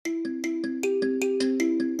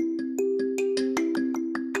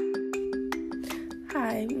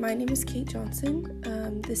Hi, my name is Kate Johnson.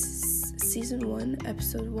 This is Season 1,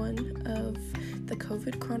 Episode 1 of the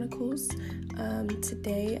COVID Chronicles.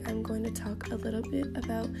 Today I'm going to talk a little bit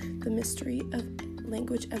about the mystery of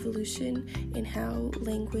language evolution and how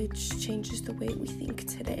language changes the way we think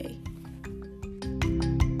today.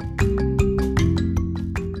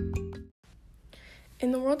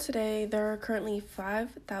 In the world today, there are currently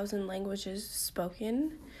 5,000 languages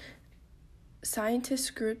spoken.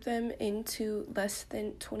 Scientists group them into less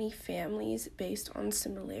than 20 families based on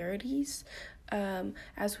similarities.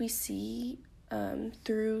 As we see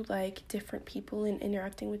through different people and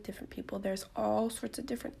interacting with different people, there's all sorts of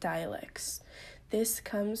different dialects. This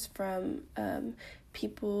comes from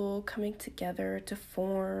people coming together to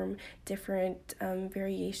form different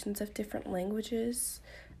variations of different languages.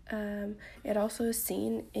 It also is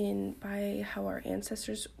seen by how our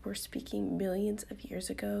ancestors were speaking millions of years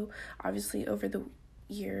ago. Obviously, over the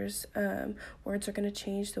years, words are going to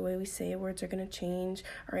change. The way we say words are going to change.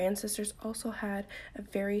 Our ancestors also had a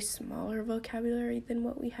very smaller vocabulary than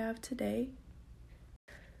what we have today.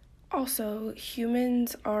 Also,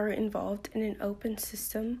 humans are involved in an open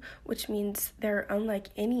system, which means they're unlike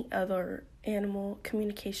any other animal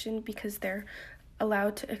communication because they're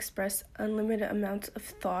allowed to express unlimited amounts of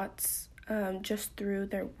thoughts just through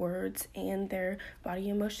their words and their body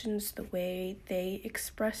emotions, the way they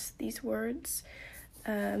express these words.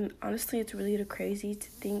 Honestly, it's really crazy to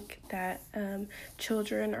think that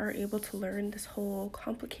children are able to learn this whole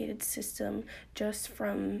complicated system just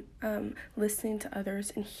from listening to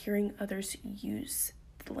others and hearing others use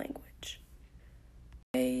the language.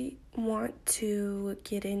 I want to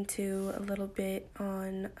get into a little bit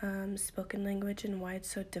on spoken language and why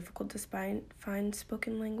it's so difficult to find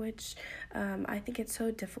spoken language. I think it's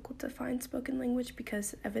so difficult to find spoken language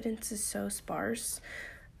because evidence is so sparse.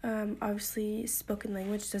 Obviously, spoken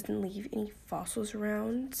language doesn't leave any fossils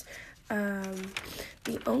around.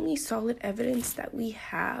 The only solid evidence that we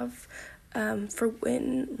have for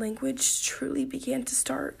when language truly began to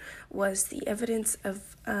start was the evidence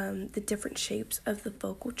of the different shapes of the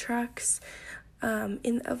vocal tracts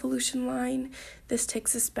in the evolution line. This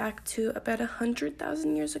takes us back to about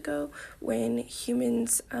 100,000 years ago when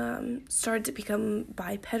humans started to become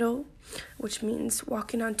bipedal, which means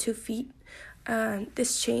walking on 2 feet.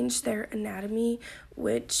 This changed their anatomy,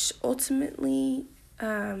 which ultimately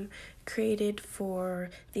created for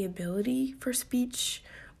the ability for speech,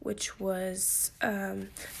 which was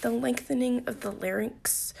the lengthening of the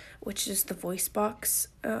larynx, which is the voice box,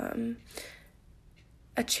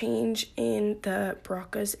 a change in the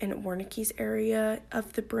Broca's and Wernicke's area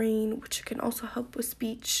of the brain, which can also help with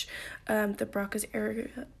speech. The Broca's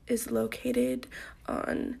area is located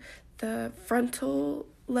on the frontal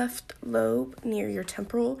left lobe near your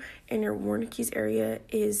temporal, and your Wernicke's area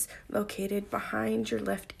is located behind your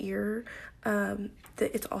left ear.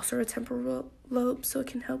 It's also a temporal lobe, so it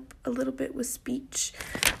can help a little bit with speech.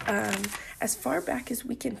 As far back as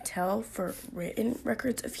we can tell for written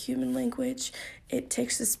records of human language, it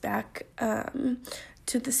takes us back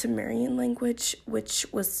to the Sumerian language, which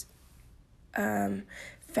was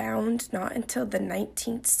found not until the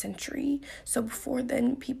 19th century. So before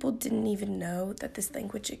then, people didn't even know that this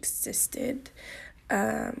language existed.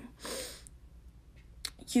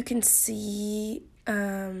 You can see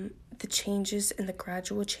the changes and the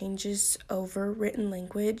gradual changes over written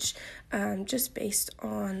language just based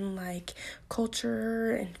on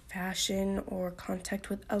culture and fashion or contact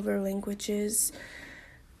with other languages.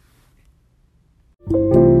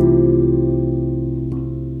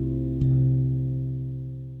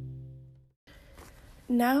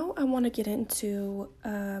 Now I want to get into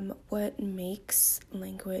what makes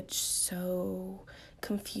language so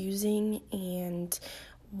confusing and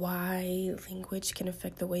why language can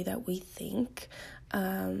affect the way that we think.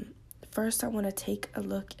 First, I want to take a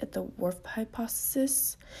look at the Whorf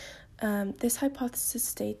hypothesis. This hypothesis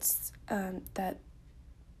states that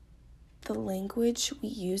the language we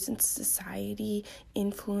use in society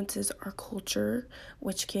influences our culture,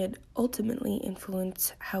 which could ultimately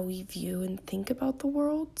influence how we view and think about the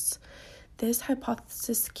world. This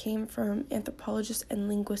hypothesis came from anthropologist and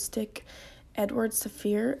linguistic Edward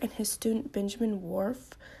Saphir and his student Benjamin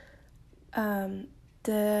Whorf.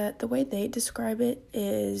 The way they describe it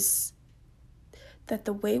is that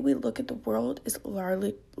the way we look at the world is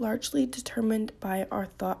largely determined by our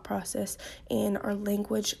thought process, and our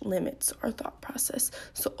language limits our thought process.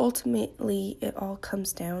 So ultimately, it all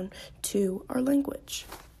comes down to our language.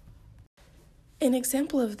 An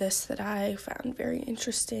example of this that I found very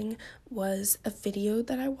interesting was a video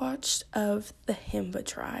that I watched of the Himba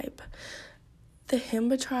tribe. The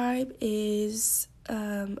Himba tribe is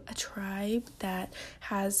a tribe that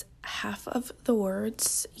has half of the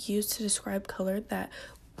words used to describe color that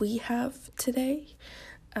we have today.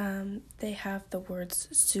 They have the words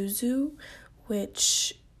Zuzu,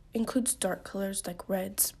 which includes dark colors like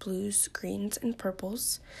reds, blues, greens, and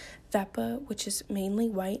purples. Vapa, which is mainly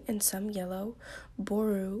white and some yellow.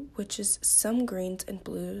 Boru, which is some greens and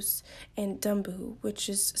blues. And Dumbu, which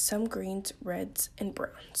is some greens, reds, and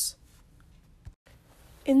browns.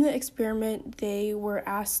 In the experiment, they were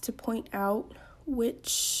asked to point out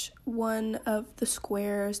which one of the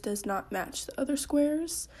squares does not match the other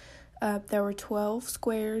squares. There were 12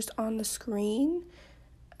 squares on the screen.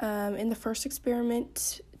 In the first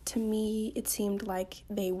experiment, to me, it seemed like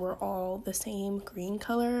they were all the same green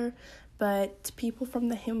color, but people from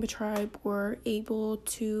the Himba tribe were able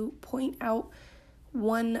to point out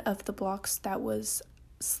one of the blocks that was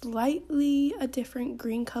slightly a different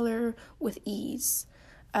green color with ease.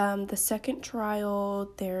 The second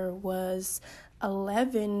trial, there was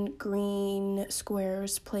 11 green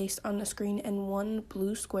squares placed on the screen and 1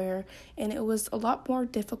 blue square, and it was a lot more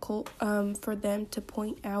difficult for them to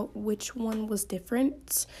point out which one was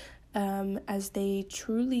different, as they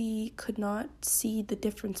truly could not see the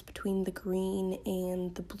difference between the green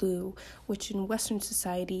and the blue, which in Western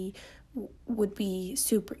society would be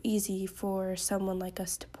super easy for someone like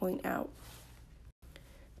us to point out.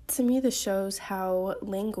 To me, this shows how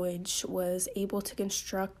language was able to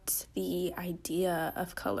construct the idea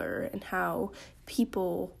of color and how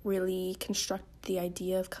people really construct the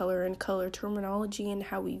idea of color and color terminology and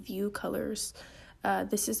how we view colors.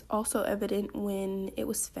 This is also evident when it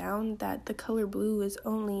was found that the color blue is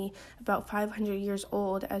only about 500 years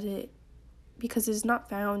old, because it is not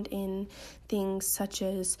found in things such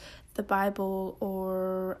as the Bible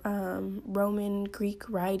or Roman Greek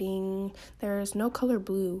writing. There is no color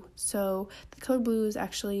blue. So the color blue is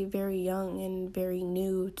actually very young and very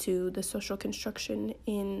new to the social construction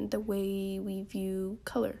in the way we view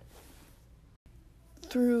color.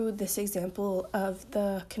 Through this example of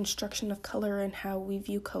the construction of color and how we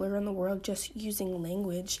view color in the world just using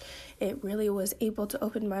language, it really was able to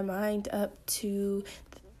open my mind up to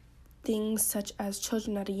things such as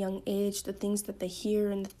children at a young age. The things that they hear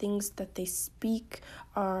and the things that they speak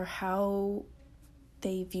are how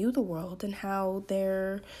they view the world and how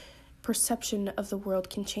their perception of the world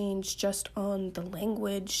can change just on the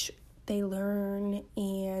language they learn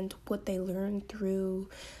and what they learn through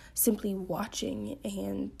simply watching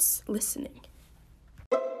and listening.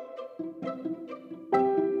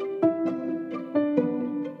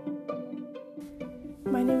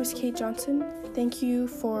 My name is Kate Johnson. Thank you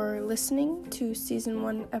for listening to Season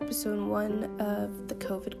 1, Episode 1 of the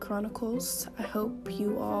COVID Chronicles. I hope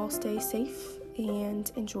you all stay safe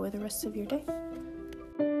and enjoy the rest of your day.